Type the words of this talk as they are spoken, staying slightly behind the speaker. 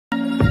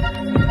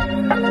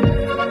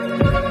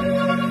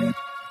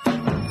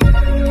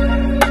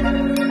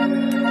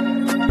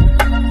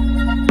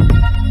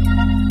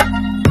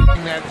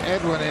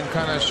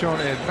shown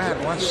at bat.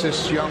 Watch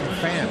this young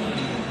fan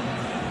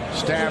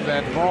stab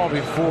that ball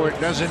before it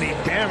does any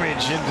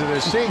damage into the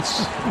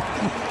seats.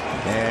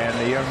 And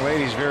the young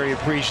lady's very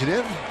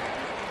appreciative.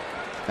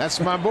 That's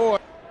my boy.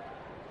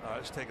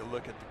 Let's take a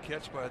look at the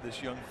catch by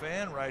this young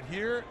fan right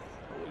here.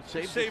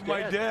 Saved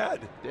my dad.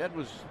 Dad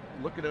was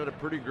looking at a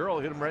pretty girl,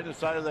 hit him right in the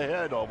side of the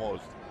head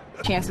almost.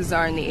 Chances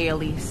are in the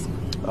AL East.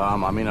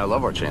 I mean, I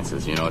love our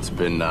chances. You know, it's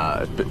been.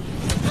 Dad,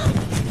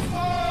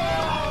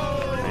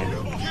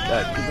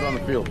 keep it on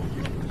the field.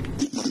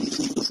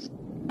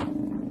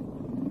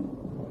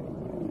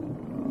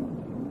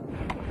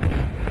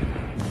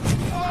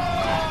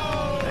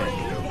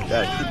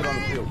 Dad, keep it on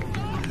the field.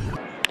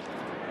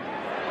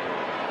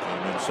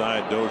 And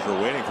inside,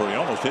 Dozier waiting for it. He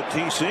almost hit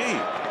TC.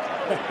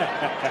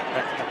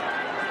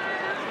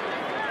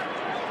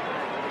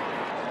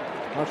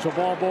 That's the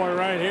ball boy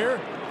right here.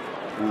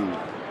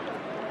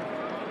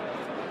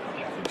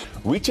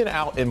 Reaching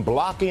out and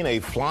blocking a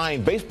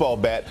flying baseball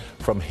bat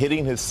from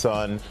hitting his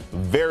son.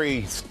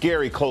 Very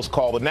scary close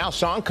call. But now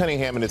Sean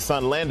Cunningham and his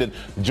son Landon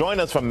join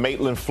us from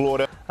Maitland,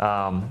 Florida.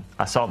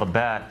 I saw the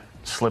bat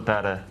slip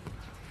out of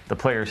the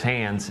player's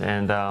hands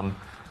and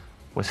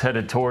was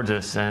headed towards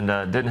us and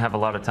didn't have a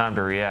lot of time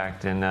to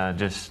react and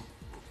just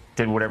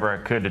did whatever I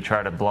could to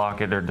try to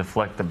block it or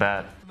deflect the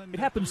bat. It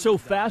happened so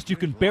fast you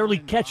can barely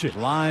catch it.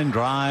 Line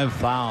drive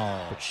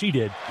foul. But she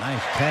did.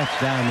 Nice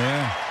catch down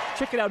there.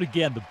 Check it out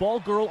again. The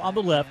ball girl on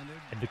the left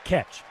and the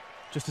catch.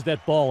 Just as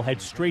that ball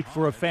head straight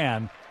for a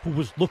fan who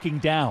was looking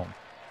down.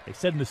 They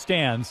said in the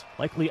stands,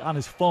 likely on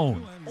his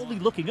phone, only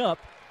looking up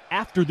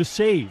after the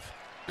save.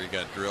 He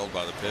got drilled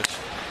by the pitch.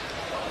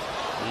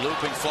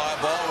 Looping fly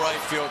ball,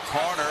 right field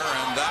corner,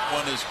 and that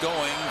one is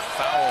going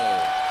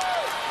foul.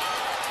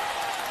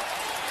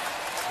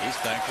 He's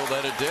thankful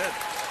that it did.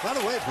 By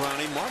the way,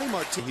 Brownie, Marty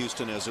Martinez,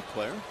 Houston as a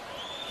player,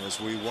 as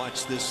we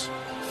watch this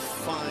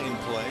fine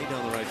play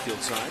down the right field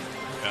side.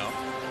 Yeah.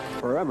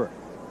 Forever.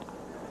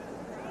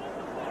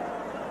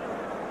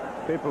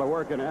 People who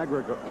work in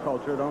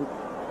agriculture don't.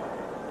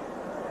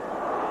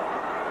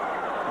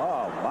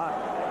 Oh, my.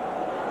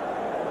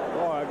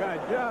 Boy, a guy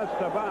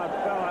just about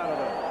fell out of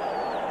the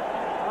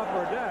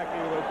upper deck.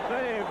 He was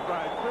saved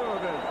by two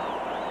of his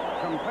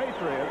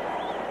compatriots.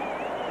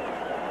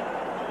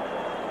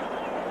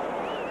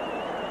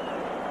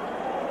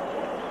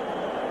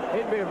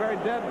 He'd be a very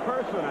dead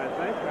person, I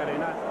think, had he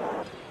not.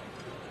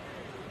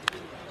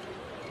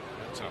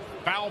 It's a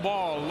foul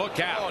ball. Look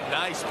out. Oh,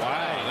 nice play.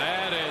 Wow,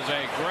 that is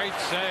a great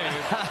save.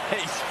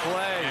 Nice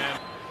play. And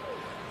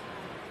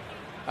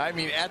I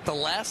mean, at the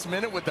last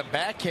minute with the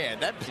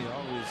backhand. That He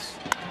always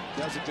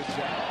does a good job.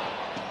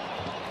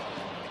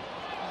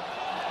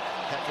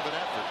 Heck of an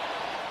effort.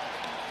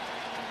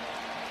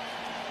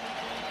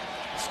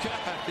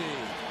 Scotty.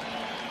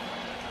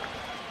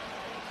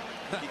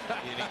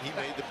 he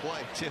made the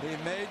play. He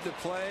made the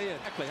play.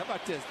 Exactly. How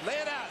about this? Lay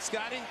it out,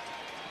 Scotty.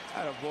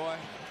 Atta boy.